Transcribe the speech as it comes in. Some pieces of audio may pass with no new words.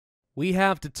We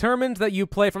have determined that you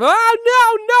play from—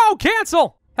 Oh, no!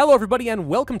 Cancel! Hello, everybody, and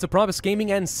welcome to Pravus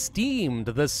Gaming and Steamed,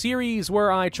 the series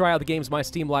where I try out the games in my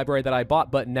Steam library that I bought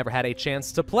but never had a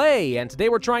chance to play. And today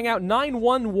we're trying out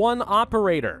 911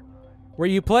 Operator, where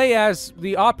you play as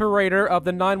the operator of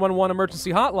the 911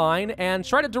 emergency hotline and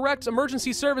try to direct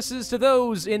emergency services to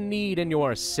those in need in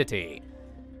your city.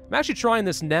 I'm actually trying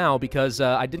this now because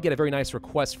I did get a very nice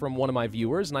request from one of my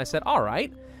viewers, and I said, all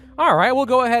right, we'll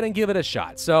go ahead and give it a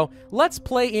shot. So let's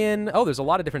play in— oh, there's a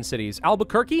lot of different cities.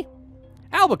 Albuquerque?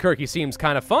 Albuquerque seems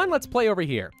kind of fun. Let's play over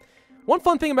here. One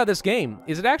fun thing about this game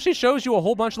is it actually shows you a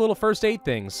whole bunch of little first aid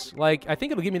things. Like, I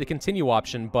think it'll give me the continue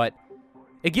option, but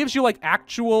it gives you, like,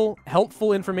 actual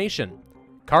helpful information.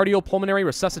 Cardiopulmonary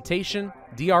resuscitation,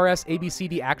 DRS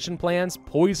ABCD action plans,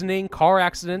 poisoning, car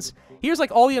accidents. Here's,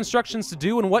 like, all the instructions to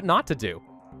do and what not to do.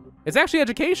 It's actually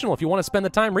educational if you want to spend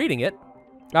the time reading it.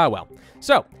 Ah, well.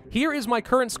 So, here is my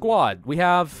current squad. We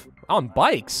have— on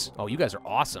bikes. Oh, you guys are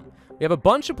awesome. We have a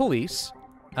bunch of police.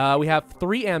 We have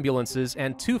 3 ambulances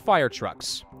and 2 fire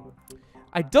trucks.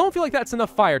 I don't feel like that's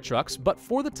enough fire trucks, but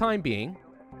for the time being,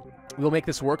 we'll make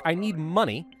this work. I need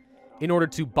money in order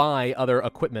to buy other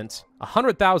equipment.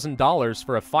 $100,000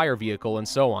 for a fire vehicle and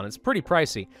so on. It's pretty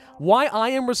pricey. Why I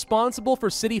am responsible for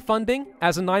city funding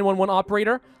as a 911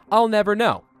 operator, I'll never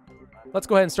know. Let's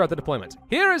go ahead and start the deployment.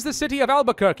 Here is the city of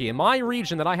Albuquerque, in my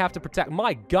region that I have to protect.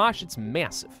 My gosh, it's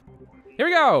massive. Here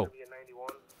we go.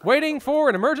 Waiting for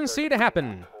an emergency to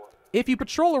happen. If you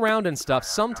patrol around and stuff,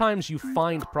 sometimes you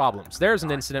find problems. There's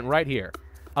an incident right here.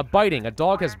 A biting. A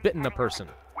dog has bitten a person.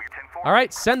 All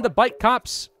right, send the bite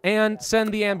cops and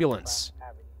send the ambulance.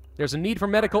 There's a need for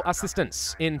medical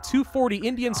assistance in 240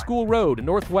 Indian School Road,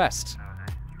 Northwest.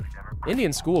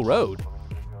 Indian School Road?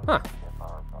 Huh.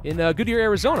 In Goodyear,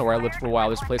 Arizona, where I lived for a while,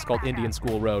 there's a place called Indian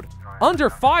School Road. Under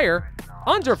fire?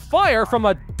 Under fire from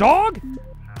a dog?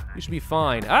 You should be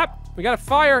fine. We got a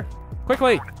fire.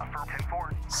 Quickly.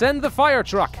 Send the fire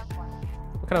truck.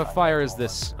 What kind of a fire is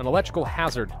this? An electrical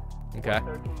hazard. Okay.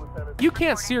 You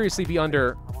can't seriously be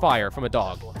under fire from a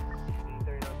dog.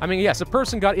 I mean, yes, a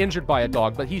person got injured by a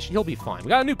dog, but he'll be fine. We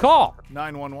got a new call.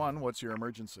 911, what's your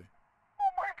emergency? Oh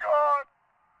my God.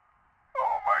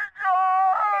 Oh my God.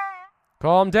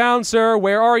 Calm down, sir.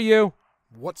 Where are you?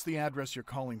 What's the address you're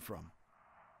calling from?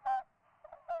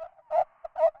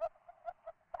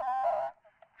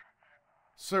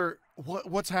 Sir,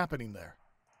 what's happening there?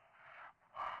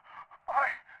 My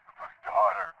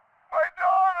daughter. My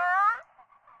daughter.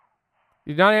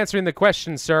 You're not answering the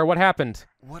question, sir. What happened?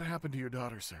 What happened to your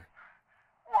daughter, sir?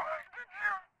 Why did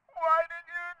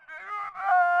you do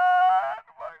that?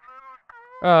 My little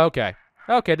girl. Oh, okay.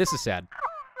 Okay, this is sad.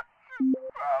 Found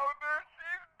her.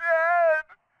 She's dead.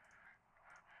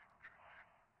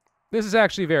 This is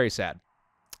actually very sad.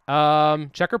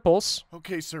 Check her pulse.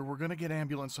 Okay, sir, we're gonna get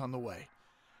ambulance on the way.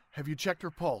 Have you checked her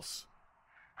pulse?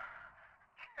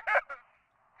 Yes.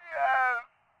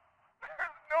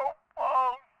 There's no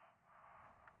pulse.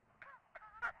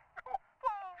 No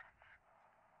pulse.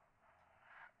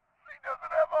 She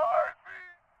doesn't have a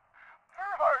heartbeat.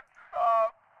 Her heart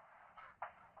stopped.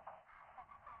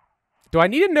 Do I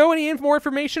need to know any more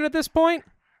information at this point?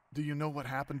 Do you know what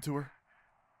happened to her?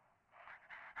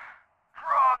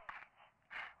 Drugs.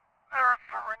 There are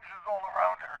syringes all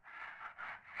around her.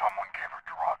 Someone gave her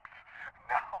drugs.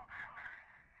 Now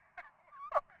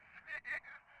she's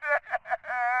dead.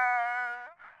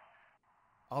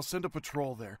 I'll send a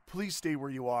patrol there. Please stay where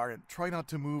you are and try not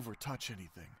to move or touch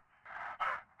anything.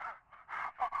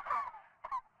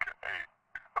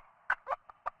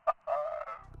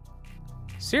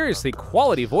 Seriously,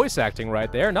 quality voice acting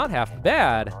right there. Not half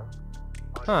bad.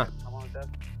 Huh.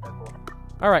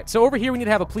 Alright, so over here we need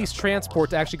to have a police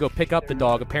transport to actually go pick up the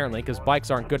dog, apparently, because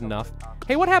bikes aren't good enough.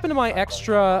 Hey, what happened to my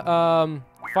extra,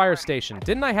 fire station?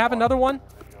 Didn't I have another one?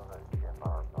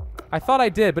 I thought I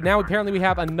did, but now apparently we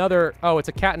have another— oh, it's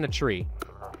a cat in a tree.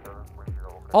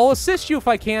 I'll assist you if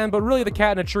I can, but really the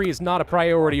cat in a tree is not a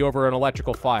priority over an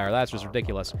electrical fire. That's just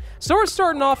ridiculous. So we're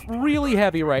starting off really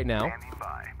heavy right now.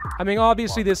 I mean,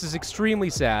 obviously this is extremely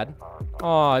sad.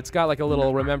 Oh, it's got like a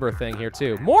little remember thing here,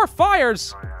 too. More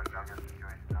fires!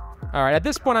 Alright, at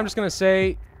this point I'm just gonna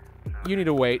say, you need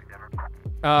to wait.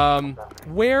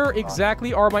 Where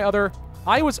exactly are my other—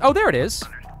 oh, there it is!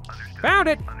 Found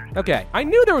it! Okay, I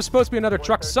knew there was supposed to be another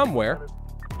truck somewhere.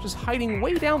 Just hiding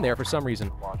way down there for some reason.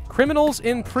 Criminals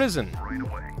in prison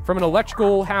from an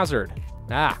electrical hazard.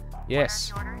 Ah,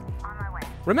 yes.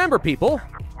 Remember, people,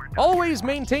 always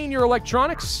maintain your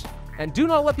electronics and do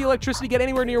not let the electricity get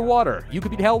anywhere near water. You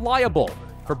could be held liable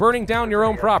for burning down your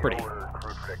own property.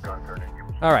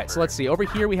 All right, so let's see. Over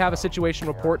here we have a situation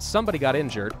report. Somebody got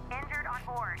injured.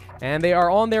 And they are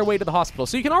on their way to the hospital.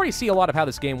 So you can already see a lot of how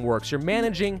this game works. You're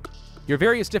managing your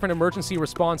various different emergency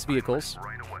response vehicles.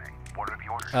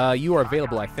 You are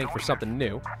available, I think, for something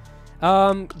new.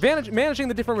 Managing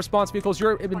the different response vehicles,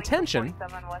 your intention,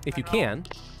 if you can,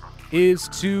 is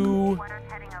to,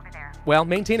 well,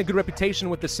 maintain a good reputation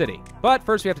with the city. But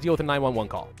first we have to deal with a 911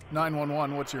 call.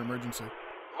 911, what's your emergency?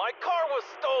 My car was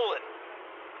stolen.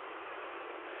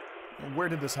 Where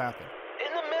did this happen?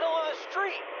 In the middle of the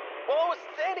street. While I was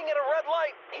standing at a red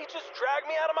light, he just dragged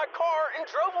me out of my car and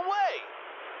drove away.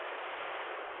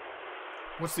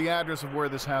 What's the address of where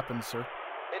this happened, sir?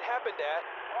 It happened at...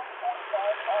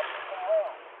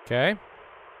 Okay.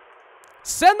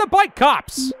 Send the bike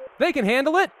cops! They can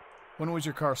handle it. When was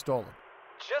your car stolen?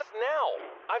 Just now.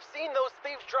 I've seen those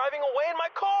thieves driving away in my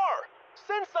car.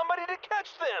 Send somebody to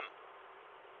catch them.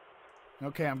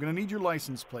 Okay, I'm gonna need your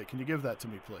license plate. Can you give that to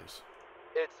me, please?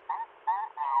 It's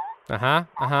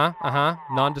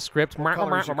Nondescript.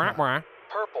 color is your car?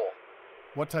 purple.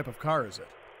 What type of car is it?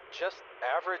 Just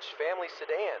average family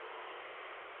sedan.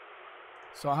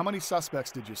 So how many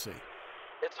suspects did you see?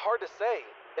 It's hard to say.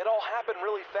 It all happened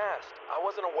really fast. I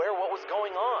wasn't aware what was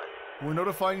going on. We're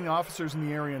notifying the officers in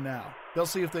the area now. They'll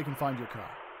see if they can find your car.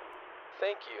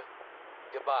 Thank you.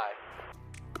 Goodbye.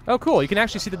 Oh, cool. You can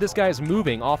actually see that this guy is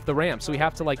moving off the ramp, so we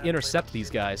have to, like, intercept these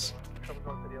guys.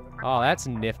 Oh, that's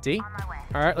nifty.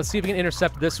 All right, let's see if we can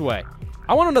intercept this way.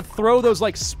 I want him to throw those,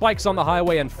 like, spikes on the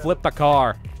highway and flip the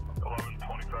car.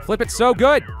 Flip it so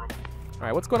good. All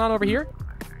right, what's going on over here?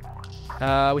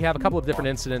 We have a couple of different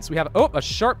incidents. We have, oh, a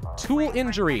sharp tool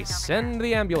injury. Send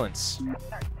the ambulance.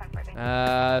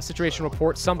 Situation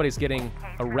report. Somebody's getting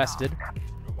arrested.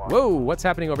 Whoa, what's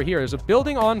happening over here? There's a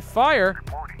building on fire.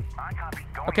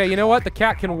 Okay, you know what? The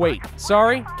cat can wait.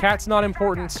 Sorry, cat's not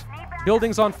important.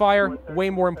 Building's on fire, way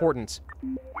more important.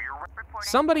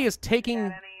 Somebody is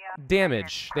taking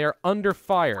damage. They're under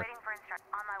fire.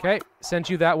 Okay, send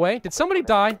you that way. Did somebody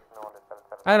die?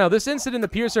 I don't know. This incident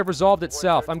appears to have resolved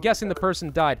itself. I'm guessing the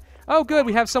person died. Oh, good.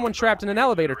 We have someone trapped in an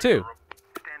elevator, too.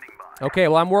 Okay,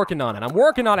 well, I'm working on it. I'm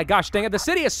working on it. Gosh dang it. The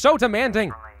city is so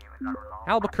demanding.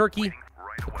 Albuquerque,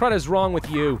 the crud is wrong with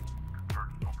you.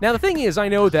 Now, the thing is, I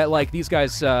know that, like, these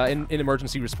guys in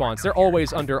emergency response, they're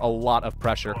always under a lot of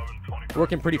pressure.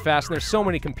 Working pretty fast, and there's so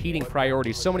many competing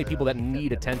priorities, so many people that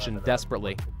need attention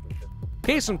desperately.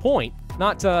 Case in point,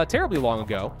 not terribly long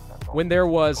ago, when there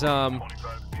was, by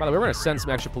the way, we're going to send some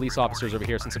extra police officers over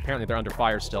here since apparently they're under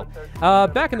fire still.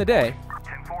 Back in the day,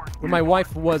 when my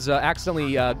wife was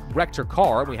accidentally wrecked her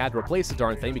car, and we had to replace the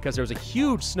darn thing because there was a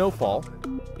huge snowfall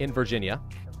in Virginia.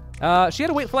 She had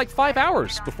to wait for like 5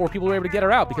 hours before people were able to get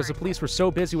her out because the police were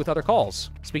so busy with other calls.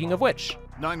 Speaking of which.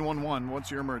 911, what's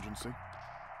your emergency?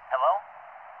 Hello?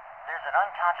 There's an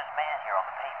unconscious man here on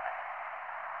the pavement.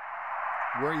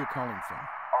 Where are you calling from?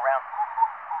 Around...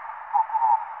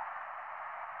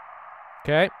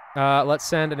 Okay, let's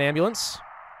send an ambulance.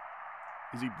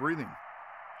 Is he breathing?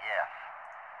 Yes.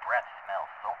 Breath smells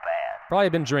so bad. Probably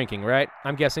been drinking, right?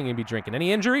 I'm guessing he'd be drinking.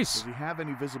 Any injuries? Does he have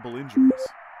any visible injuries? No,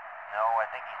 I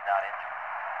think he's not injured.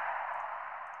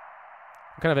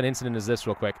 What kind of an incident is this,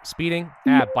 real quick? Speeding?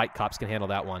 Bike cops can handle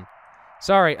that one.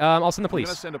 Sorry, I'll send the I'm police.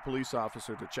 going to send a police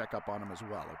officer to check up on him as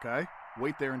well, okay?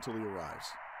 Wait there until he arrives.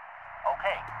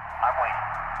 Okay, I'm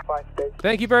waiting.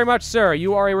 Thank you very much, sir.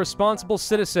 You are a responsible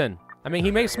citizen. I mean,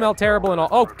 he may smell terrible and all.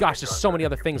 Oh, gosh, there's so many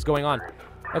other things going on.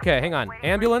 Okay, hang on.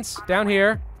 Ambulance, down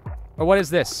here. Or what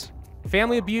is this?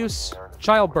 Family abuse,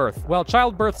 childbirth. Well,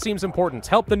 childbirth seems important.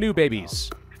 Help the new babies.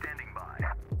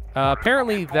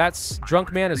 Apparently, that's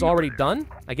drunk man is already done.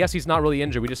 I guess he's not really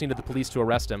injured. We just needed the police to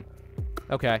arrest him.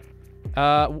 Okay.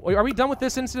 Are we done with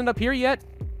this incident up here yet?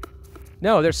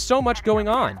 No, there's so much going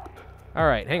on. All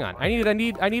right, hang on. I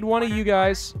need one of you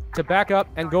guys to back up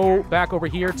and go back over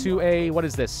here to a, what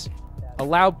is this? A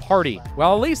loud party.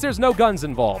 Well, at least there's no guns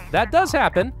involved. That does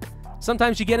happen.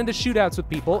 Sometimes you get into shootouts with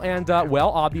people, and, well,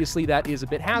 obviously that is a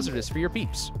bit hazardous for your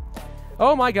peeps.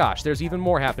 Oh my gosh, there's even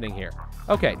more happening here.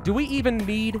 Okay, do we even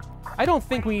need... I don't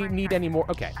think we need any more...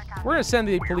 Okay, we're going to send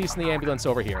the police and the ambulance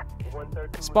over here.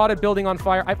 Spotted building on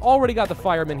fire. I've already got the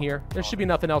firemen here. There should be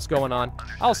nothing else going on.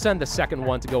 I'll send the second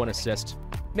one to go and assist.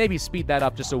 Maybe speed that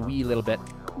up just a wee little bit.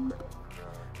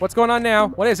 What's going on now?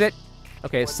 What is it?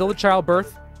 Okay, it's still the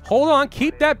childbirth. Hold on,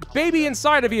 keep that baby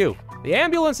inside of you. The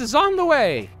ambulance is on the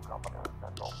way.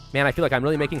 Man, I feel like I'm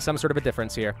really making some sort of a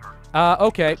difference here.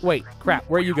 Okay, wait, crap,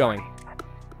 where are you going?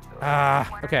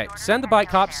 Okay, send the bike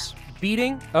cops.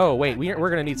 Beating. Oh, wait, we're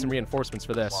gonna need some reinforcements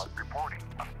for this.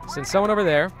 Send someone over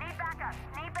there.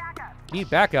 Need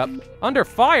backup. Under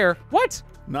fire? What?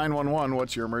 911,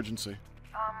 what's your emergency? Yeah,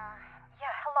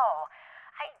 hello.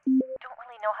 I don't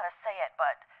really know how to say it,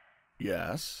 but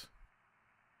Yes?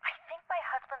 I think my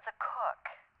husband's a cook.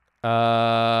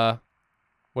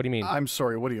 What do you mean? I'm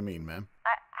sorry, what do you mean, ma'am?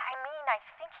 I mean, I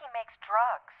think he makes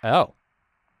drugs. Oh.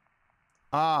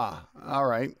 Ah, all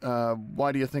right.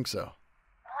 Why do you think so?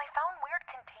 Well, I found weird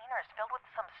containers filled with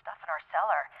some stuff in our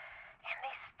cellar, and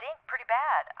they stink pretty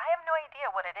bad. I have no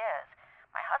idea what it is.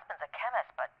 My husband's a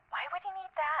chemist, but why would he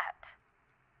need that?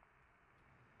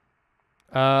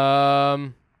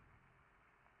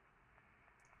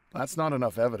 That's not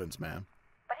enough evidence, ma'am.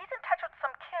 But he's in touch with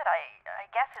some kid, I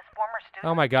guess his former student.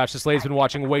 Oh my gosh, this lady's been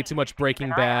watching way too much Breaking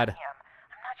Bad. I'm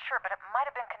not sure, but it might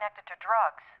have been connected to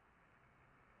drugs.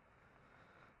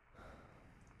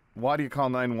 Why do you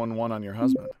call 911 on your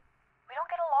husband? We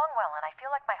don't get along well, and I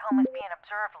feel like my home is being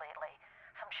observed lately.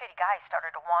 Some shady guy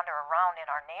started to wander around in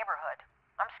our neighborhood.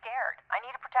 I'm scared. I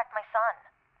need to protect my son.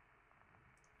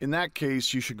 In that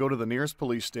case, you should go to the nearest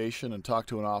police station and talk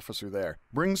to an officer there.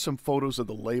 Bring some photos of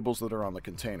the labels that are on the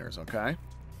containers, okay?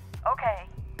 Okay,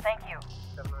 thank you.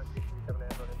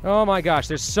 Oh my gosh,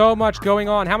 there's so much going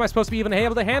on. How am I supposed to be even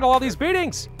able to handle all these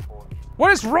beatings?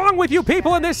 What is wrong with you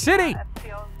people in this city?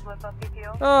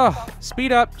 Oh,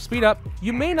 speed up, speed up.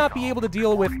 You may not be able to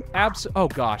deal with oh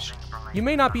gosh. You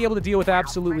may not be able to deal with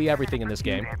absolutely everything in this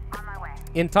game.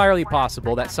 Entirely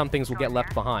possible that some things will get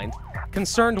left behind.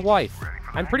 Concerned wife.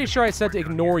 I'm pretty sure I said to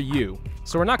ignore you,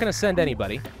 so we're not going to send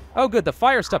anybody. Oh good, the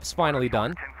fire stuff's finally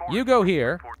done. You go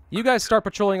here. You guys start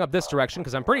patrolling up this direction,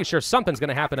 because I'm pretty sure something's going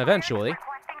to happen eventually.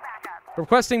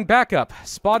 Requesting backup.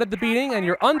 Spotted the beating, and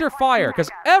you're under fire, because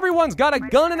everyone's got a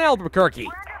gun in Albuquerque.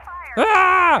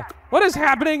 Ah! What is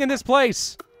happening in this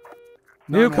place?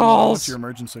 New 911, calls. What's your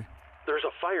emergency? There's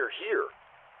a fire here.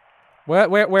 Where?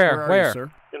 Where are you,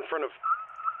 sir? In front of...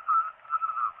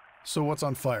 So what's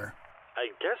on fire? I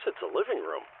guess it's a living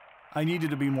room. I need you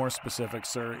to be more specific,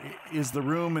 sir. Is the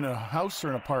room in a house or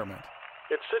an apartment?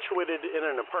 It's situated in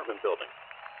an apartment building.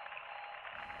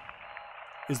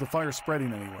 Is the fire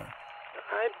spreading anywhere?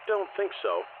 I don't think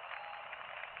so.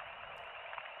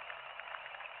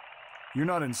 You're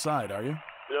not inside, are you?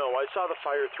 No, I saw the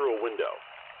fire through a window.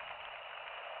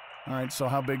 All right, so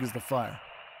how big is the fire?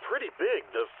 Pretty big.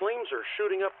 The flames are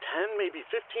shooting up 10, maybe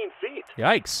 15 feet.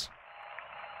 Yikes.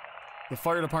 The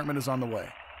fire department is on the way.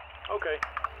 Okay.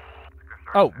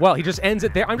 Oh, well, he just ends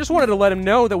it there. I just wanted to let him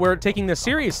know that we're taking this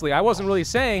seriously. I wasn't really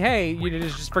saying, hey, you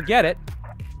just forget it.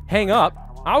 Hang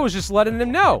up. I was just letting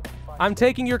him know. I'm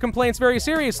taking your complaints very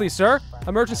seriously, sir.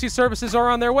 Emergency services are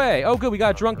on their way. Oh, good, we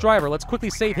got a drunk driver. Let's quickly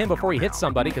save him before he hits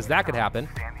somebody, because that could happen.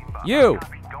 You.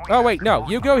 Oh, wait, no.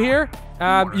 You go here.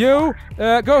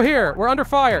 Go here. We're under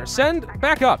fire. Send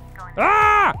back up.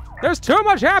 Ah! There's too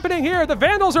much happening here. The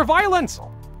vandals are violent.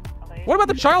 What about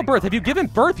the childbirth? Have you given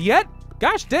birth yet?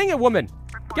 Gosh dang it, woman.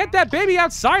 Get that baby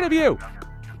outside of you.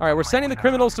 All right, we're sending the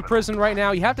criminals to prison right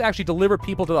now. You have to actually deliver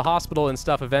people to the hospital and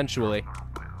stuff eventually.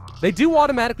 They do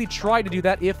automatically try to do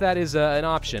that if that is an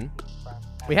option.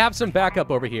 We have some backup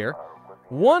over here.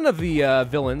 One of the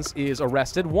villains is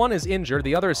arrested. One is injured.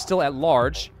 The other is still at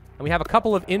large. And we have a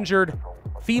couple of injured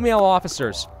female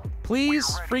officers. Please,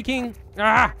 freaking...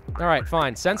 Ah! All right,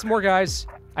 fine. Send some more guys.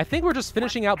 I think we're just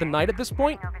finishing out the night at this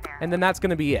point, and then that's going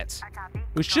to be it.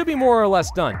 We should be more or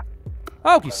less done.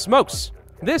 Holy smokes.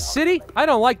 This city? I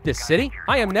don't like this city.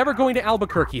 I am never going to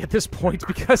Albuquerque at this point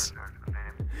because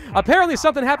apparently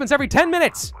something happens every 10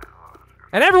 minutes.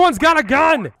 And everyone's got a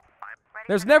gun.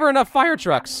 There's never enough fire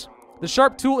trucks. The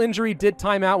sharp tool injury did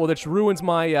time out, which ruins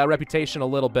my reputation a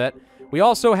little bit. We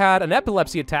also had an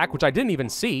epilepsy attack, which I didn't even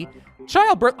see.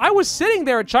 Childbirth. I was sitting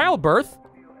there at childbirth.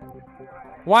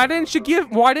 Why didn't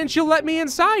you let me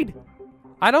inside?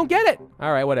 I don't get it.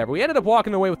 All right, whatever. We ended up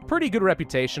walking away with pretty good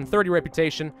reputation, 30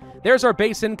 reputation. There's our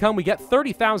base income. We get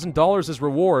 $30,000 as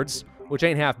rewards, which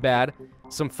ain't half bad.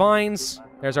 Some fines.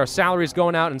 There's our salaries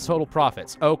going out and total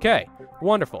profits. Okay,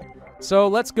 wonderful. So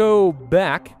let's go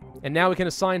back, and now we can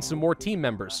assign some more team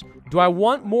members. Do I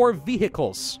want more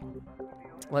vehicles?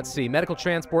 Let's see. Medical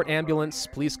transport, ambulance,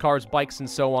 police cars, bikes, and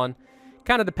so on.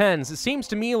 Kind of depends. It seems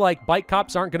to me like bike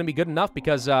cops aren't going to be good enough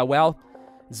because, well,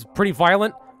 it's pretty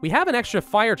violent. We have an extra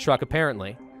fire truck,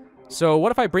 apparently. So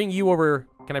what if I bring you over...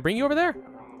 Can I bring you over there?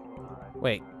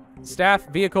 Wait. Staff,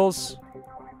 vehicles,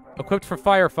 equipped for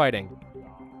firefighting.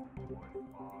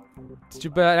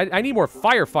 But I need more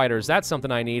firefighters. That's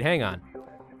something I need. Hang on.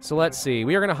 So let's see.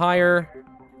 We are going to hire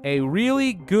a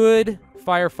really good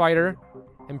firefighter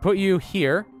and put you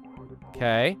here.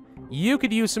 Okay. You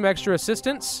could use some extra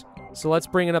assistance. So let's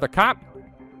bring another cop.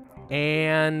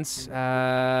 And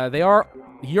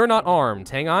you're not armed.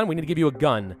 Hang on, we need to give you a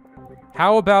gun.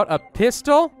 How about a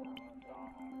pistol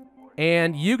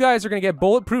And you guys are going to get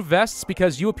bulletproof vests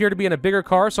because you appear to be in a bigger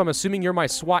car, so I'm assuming you're my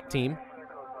SWAT team.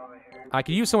 I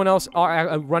could use someone else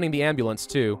running the ambulance,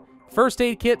 too. First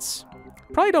aid kits.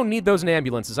 Probably don't need those in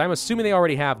ambulances. I'm assuming they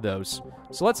already have those.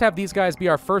 So let's have these guys be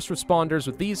our first responders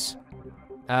with these.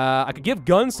 I could give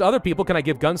guns to other people. Can I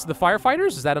give guns to the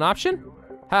firefighters? Is that an option?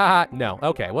 Haha, no.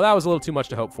 Okay, well, that was a little too much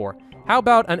to hope for. How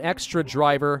about an extra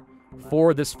driver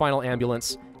for this final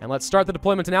ambulance? And let's start the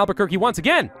deployment in Albuquerque once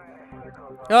again.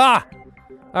 Ah!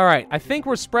 All right, I think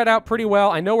we're spread out pretty well.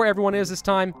 I know where everyone is this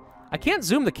time. I can't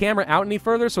zoom the camera out any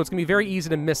further, so it's going to be very easy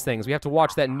to miss things. We have to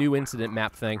watch that new incident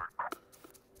map thing.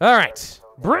 All right,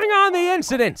 bring on the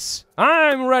incidents.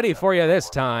 I'm ready for you this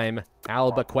time,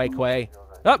 Albuquerque.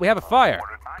 Oh, we have a fire.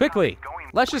 Quickly,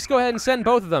 let's just go ahead and send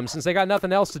both of them since they got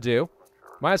nothing else to do.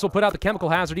 Might as well put out the chemical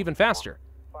hazard even faster.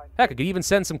 Heck, I could even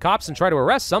send some cops and try to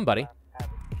arrest somebody.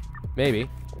 Maybe.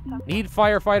 Need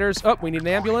firefighters. Oh, we need an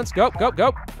ambulance. Go, go,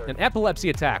 go. An epilepsy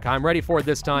attack. I'm ready for it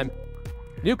this time.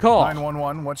 New call.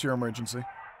 911, what's your emergency?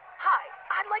 Hi,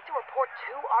 I'd like to report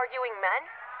 2 arguing men.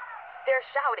 They're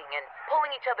shouting and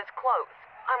pulling each other's clothes.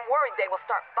 I'm worried they will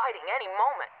start fighting any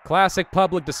moment. Classic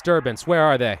public disturbance. Where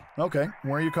are they? Okay,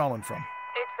 where are you calling from?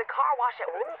 It's the car wash at...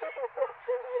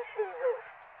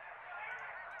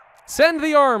 Send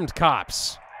the armed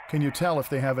cops. Can you tell if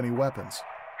they have any weapons?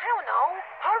 I don't know.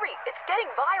 Hurry, it's getting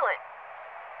violent.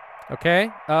 Okay,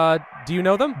 do you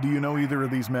know them? Do you know either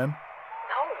of these men?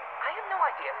 No, I have no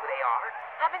idea who they are.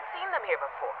 Haven't seen them here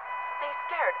before. They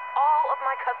scared all of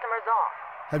my customers off.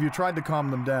 Have you tried to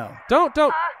calm them down? Don't.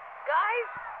 Guys,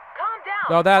 calm down.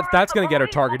 Oh, or that's else gonna the get her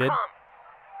police will targeted. come.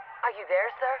 Are you there,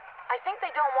 sir? I think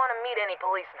they don't want to meet any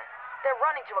policemen. They're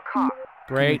running to a car. Can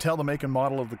you Great. tell the make and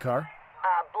model of the car?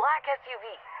 Black SUV.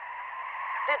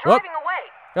 They're Whoop. driving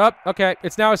away. Oh, okay.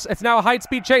 It's now a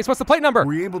high-speed chase. What's the plate number?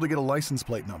 Were you able to get a license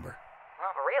plate number?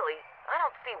 Not really. I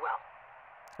don't see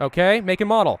well. Okay, make and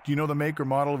model. Do you know the make or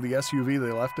model of the SUV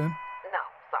they left in? No,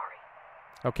 sorry.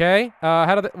 Okay.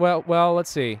 How do they? Well, let's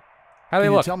see. How do they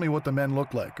Can you look? tell me what the men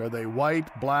look like? Are they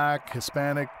white, black,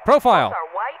 Hispanic? Profile. Both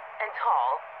are white and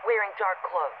tall, wearing dark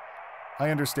clothes. I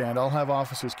understand. I'll have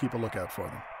officers keep a lookout for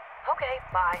them. Okay,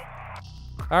 bye.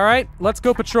 All right, let's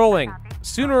go patrolling.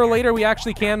 Sooner or later, we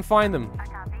actually can find them.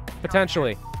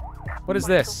 Potentially. What is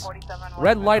this?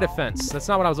 Red light offense. That's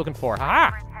not what I was looking for.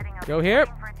 Ha! Go here.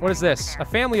 What is this? A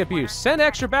family abuse. Send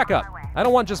extra backup. I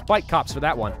don't want just bike cops for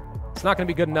that one. It's not going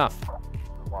to be good enough.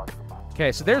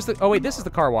 Okay, so there's the... Oh, wait, this is the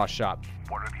car wash shop.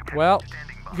 Well,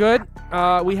 good.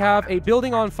 We have a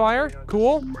building on fire.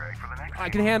 Cool. I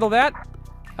can handle that.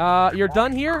 You're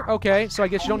done here? Okay, so I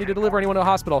guess you don't need to deliver anyone to a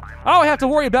hospital. Oh, I have to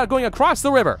worry about going across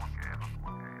the river.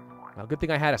 Well, good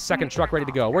thing I had a second truck ready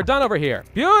to go. We're done over here.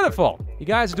 Beautiful. You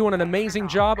guys are doing an amazing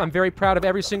job. I'm very proud of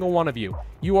every single one of you.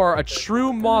 You are a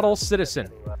true model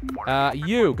citizen.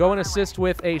 You, go and assist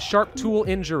with a sharp tool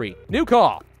injury. New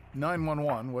call.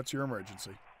 911, what's your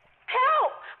emergency?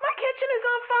 Help! My kitchen is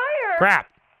on fire! Crap.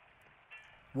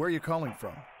 Where are you calling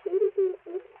from?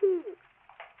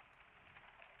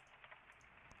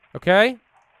 Okay.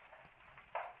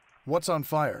 What's on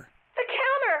fire? The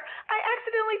counter! I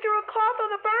accidentally threw a cloth on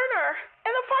the burner,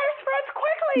 and the fire spreads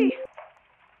quickly!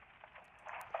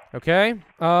 Okay.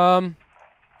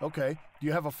 Okay, do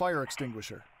you have a fire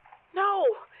extinguisher? No!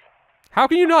 How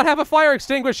can you not have a fire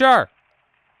extinguisher?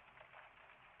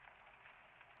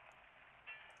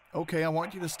 Okay, I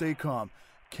want you to stay calm.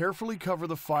 Carefully cover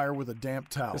the fire with a damp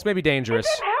towel. This may be dangerous.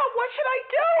 Help! What should I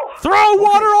do? Throw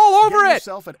water all over Get it!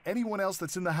 yourself and anyone else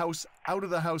that's in the house out of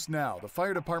the house now. The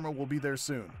fire department will be there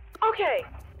soon. Okay.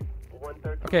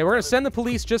 Okay, we're gonna send the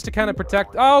police just to kind of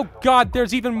protect... Oh, God,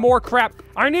 there's even more crap.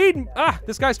 I need...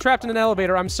 this guy's trapped in an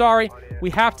elevator. I'm sorry. We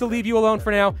have to leave you alone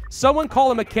for now. Someone call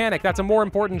a mechanic. That's a more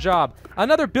important job.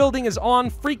 Another building is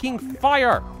on freaking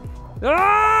fire.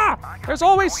 Ah! There's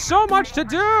always so much to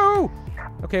do!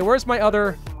 Okay, where's my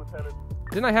other...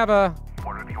 Didn't I have a...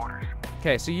 What are the orders?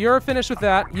 Okay, so you're finished with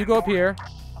that. You go up here.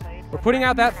 We're putting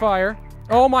out that fire.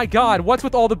 Oh my God, what's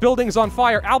with all the buildings on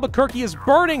fire? Albuquerque is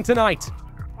burning tonight!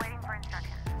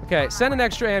 Okay, send an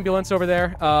extra ambulance over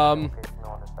there. We're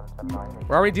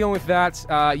already dealing with that.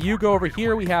 You go over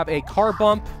here. We have a car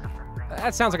bump.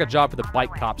 That sounds like a job for the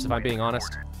bike cops, if I'm being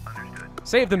honest.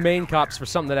 Save the main cops for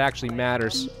something that actually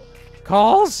matters.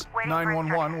 Calls?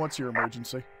 911, what's your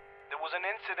emergency? There was an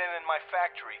incident in my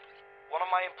factory. One of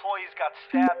my employees got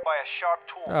stabbed by a sharp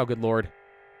tool. Oh, good Lord.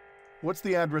 What's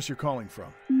the address you're calling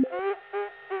from?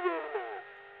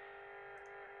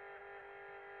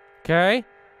 Okay.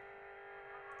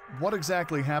 What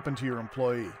exactly happened to your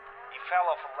employee? He fell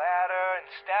off a ladder and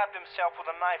stabbed himself with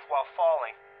a knife while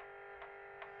falling.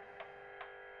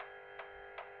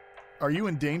 Are you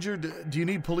in danger? Do you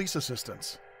need police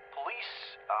assistance?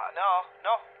 Police?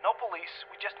 No police.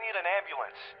 We just need an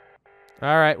ambulance.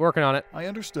 All right, working on it. I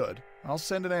understood. I'll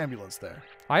send an ambulance there.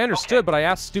 I understood, but I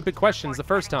asked stupid questions the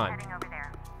first time.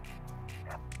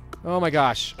 Oh my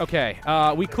gosh. Okay,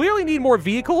 we clearly need more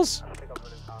vehicles.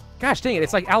 Gosh dang it,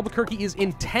 it's like Albuquerque is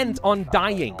intent on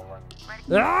dying.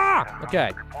 Ah!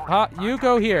 Okay, you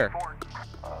go here.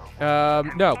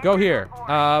 No, go here.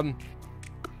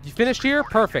 You finished here?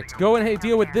 Perfect. Go and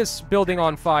deal with this building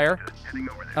on fire.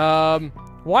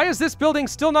 Why is this building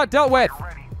still not dealt with?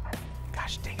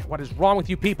 Gosh dang it, what is wrong with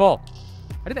you people?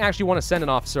 I didn't actually want to send an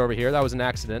officer over here. That was an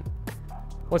accident.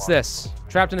 What's this?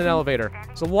 Trapped in an elevator.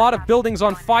 There's a lot of buildings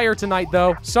on fire tonight,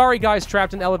 though. Sorry, guys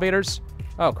trapped in elevators.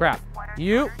 Oh, crap.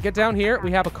 You, get down here.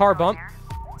 We have a car bump.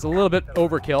 It's a little bit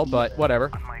overkill, but whatever.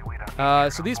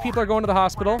 So these people are going to the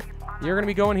hospital. You're going to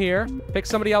be going here. Pick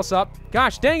somebody else up.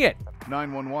 Gosh, dang it.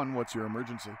 911, what's your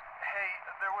emergency? Hey,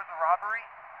 there was a robbery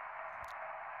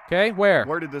Okay, where?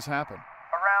 Where did this happen?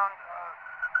 around,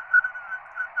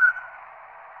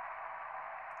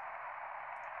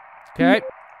 Okay.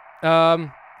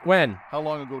 When? How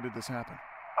long ago did this happen?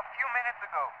 a few minutes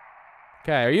ago.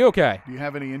 Okay, are you okay? Do you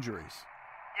have any injuries?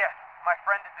 Yes, my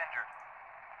friend is injured.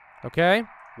 Okay.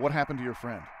 What happened to your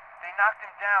friend? They knocked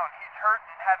him down. He's hurt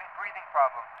and having breathing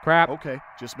problems. Crap. Okay,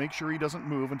 just make sure he doesn't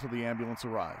move until the ambulance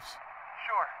arrives.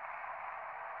 Sure.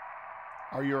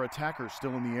 Are your attackers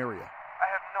still in the area? I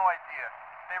have no idea.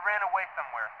 They ran away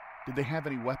somewhere. Did they have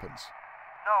any weapons?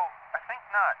 No, I think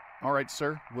not. All right,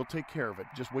 sir, we'll take care of it.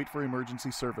 Just wait for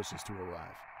emergency services to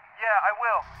arrive. Yeah,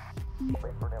 I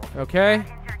will. Okay.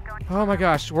 Oh my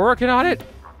gosh, we're working on it.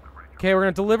 Okay, we're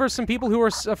gonna deliver some people who are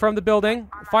from the building.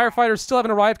 Firefighters still haven't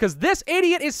arrived because this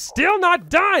idiot is still not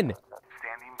done.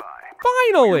 Standing by.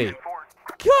 Finally!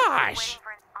 Gosh!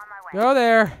 Go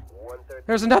there.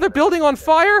 There's another building on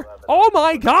fire? Oh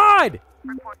my god!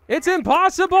 It's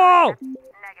impossible!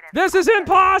 This is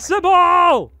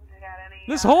impossible!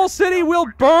 This whole city will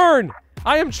burn!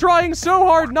 I am trying so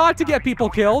hard not to get people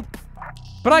killed,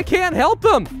 but I can't help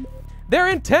them! They're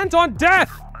intent on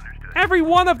death! Every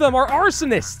one of them are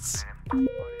arsonists!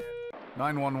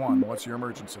 911, what's your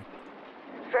emergency?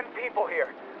 Send people here.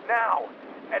 Now.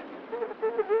 And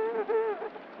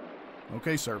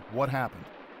Okay, sir, what happened?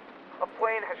 a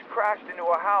plane has crashed into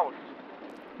a house.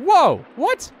 Whoa!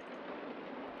 What?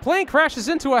 Plane crashes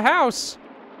into a house?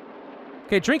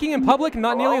 Okay, drinking in public,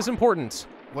 not nearly as important.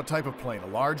 What type of plane, a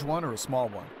large one or a small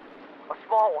one? A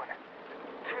small one.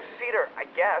 Two-seater, I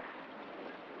guess.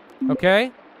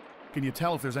 Okay. Can you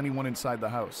tell if there's anyone inside the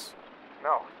house?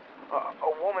 No.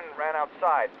 A woman ran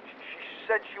outside. She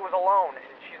said she was alone and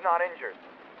she's not injured.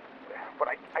 But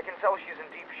I can tell she's in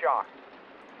deep shock.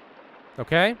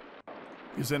 Okay.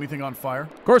 Is anything on fire?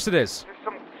 Of course it is. There's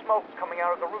some smoke coming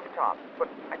out of the rooftop, but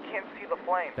I can't see the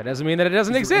flame. That doesn't mean that it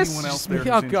doesn't Is there exist. anyone else Just there me-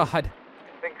 who's oh injured? god.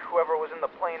 I think whoever was in the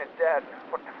plane is dead,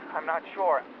 but I'm not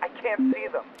sure. I can't see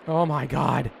them. Oh my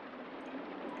god.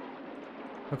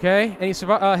 Okay, any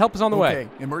help is on the way.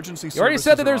 Okay, emergency services You already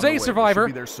said that are there's on the a way. They survivor.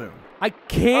 should be there soon. I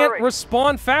can't Hurry.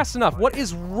 respond fast enough. What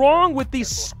is wrong with these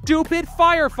stupid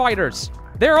firefighters?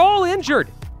 They're all injured.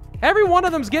 Every one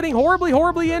of them's getting horribly,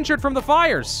 horribly injured from the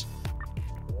fires.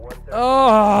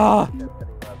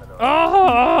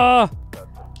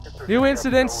 New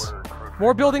incidents.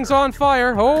 More buildings on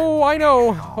fire. Oh, I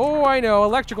know. Oh, I know.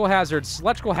 Electrical hazards.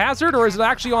 Electrical hazard, or is it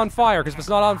actually on fire? Because if it's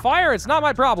not on fire, it's not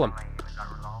my problem.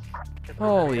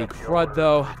 Holy crud,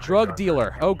 though. Drug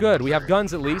dealer. Oh, good. We have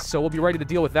guns at least, so we'll be ready to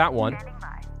deal with that one.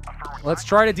 Let's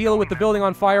try to deal with the building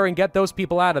on fire and get those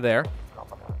people out of there.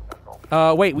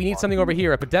 Wait, we need something over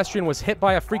here. A pedestrian was hit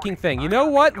by a freaking thing. You know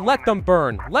what? Let them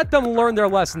burn. Let them learn their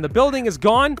lesson. The building is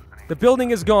gone. The building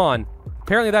is gone.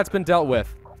 Apparently that's been dealt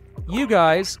with. You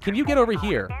guys, can you get over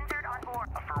here?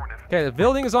 Okay, the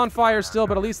building is on fire still,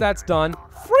 but at least that's done.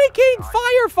 Freaking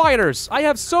firefighters! I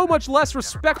have so much less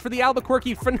respect for the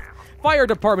Albuquerque Fire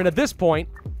Department at this point.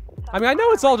 I mean, I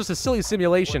know it's all just a silly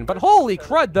simulation, but holy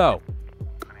crud, though.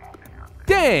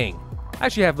 Dang! I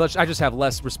just have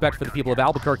less respect for the people of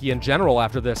Albuquerque in general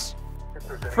after this.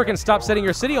 Freaking stop setting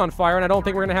your city on fire, and I don't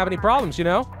think we're gonna have any problems, you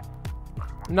know?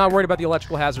 I'm not worried about the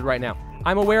electrical hazard right now.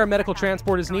 I'm aware medical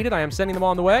transport is needed. I am sending them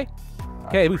on the way.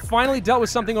 Okay, we finally dealt with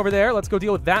something over there. Let's go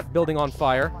deal with that building on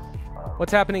fire.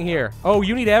 What's happening here? Oh,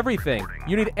 you need everything.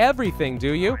 You need everything,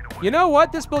 do you? You know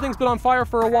what? This building's been on fire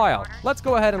for a while. Let's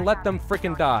go ahead and let them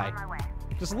frickin' die.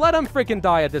 Just let them frickin'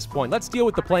 die at this point. Let's deal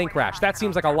with the plane crash. That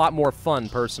seems like a lot more fun,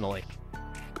 personally.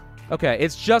 Okay,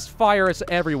 it's just fires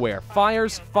everywhere.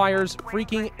 Fires,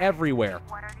 freaking everywhere.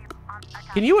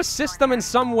 Can you assist them in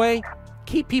some way?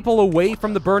 keep people away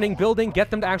from the burning building,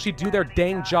 get them to actually do their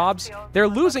dang jobs. They're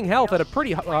losing health at a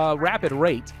pretty rapid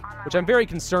rate, which I'm very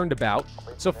concerned about.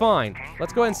 So fine,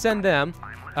 let's go ahead and send them.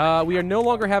 We are no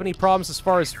longer having any problems as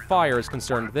far as fire is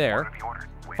concerned there.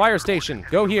 Fire station,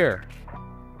 go here.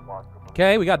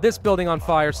 Okay, we got this building on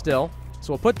fire still,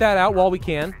 so we'll put that out while we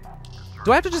can.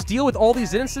 Do I have to just deal with all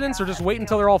these incidents or just wait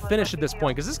until they're all finished at this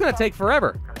point? Because this is going to take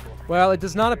forever. Well, it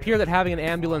does not appear that having an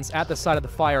ambulance at the side of the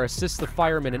fire assists the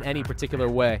firemen in any particular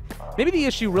way. Maybe the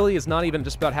issue really is not even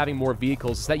just about having more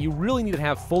vehicles, it's that you really need to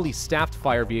have fully staffed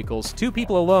fire vehicles. 2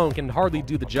 people alone can hardly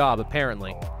do the job,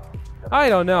 apparently. I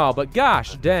don't know, but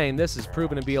gosh dang, this is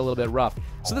proven to be a little bit rough.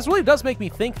 So this really does make me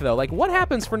think, though, like, what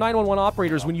happens for 911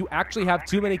 operators when you actually have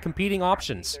too many competing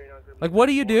options? Like, what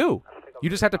do? You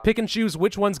just have to pick and choose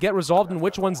which ones get resolved and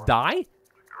which ones die?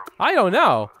 I don't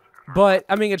know. But,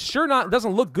 I mean, it sure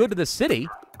doesn't look good to the city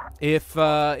if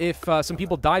some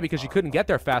people die because you couldn't get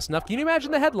there fast enough. Can you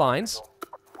imagine the headlines?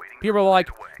 People are like,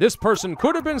 this person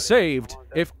could have been saved.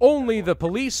 If only the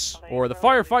police or the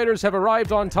firefighters have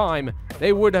arrived on time,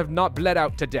 they would have not bled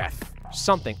out to death.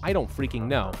 Something. I don't freaking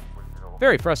know.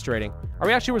 Very frustrating. Are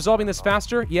we actually resolving this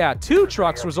faster? Yeah, 2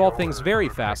 trucks resolve things very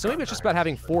fast, so maybe it's just about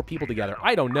having 4 people together.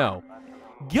 I don't know.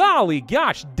 Golly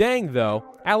gosh dang, though.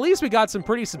 At least we got some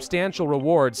pretty substantial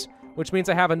rewards, which means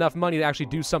I have enough money to actually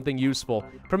do something useful.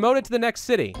 Promoted to the next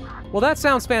city. Well, that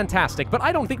sounds fantastic, but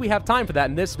I don't think we have time for that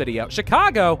in this video.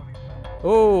 Chicago?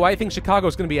 Oh, I think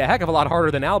Chicago's going to be a heck of a lot harder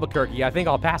than Albuquerque. I think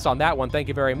I'll pass on that one, thank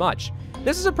you very much.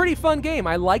 This is a pretty fun game.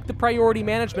 I like the priority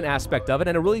management aspect of it,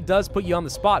 and it really does put you on the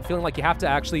spot, feeling like you have to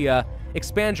actually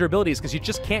expand your abilities because you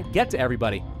just can't get to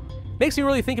everybody. Makes me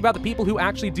really think about the people who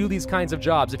actually do these kinds of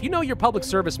jobs. If you know your public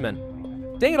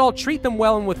servicemen, dang it all, treat them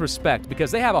well and with respect,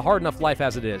 because they have a hard enough life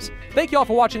as it is. Thank you all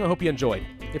for watching. I hope you enjoyed.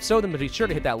 If so, then be sure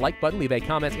to hit that like button, leave a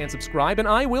comment, and subscribe, and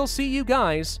I will see you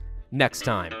guys next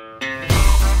time.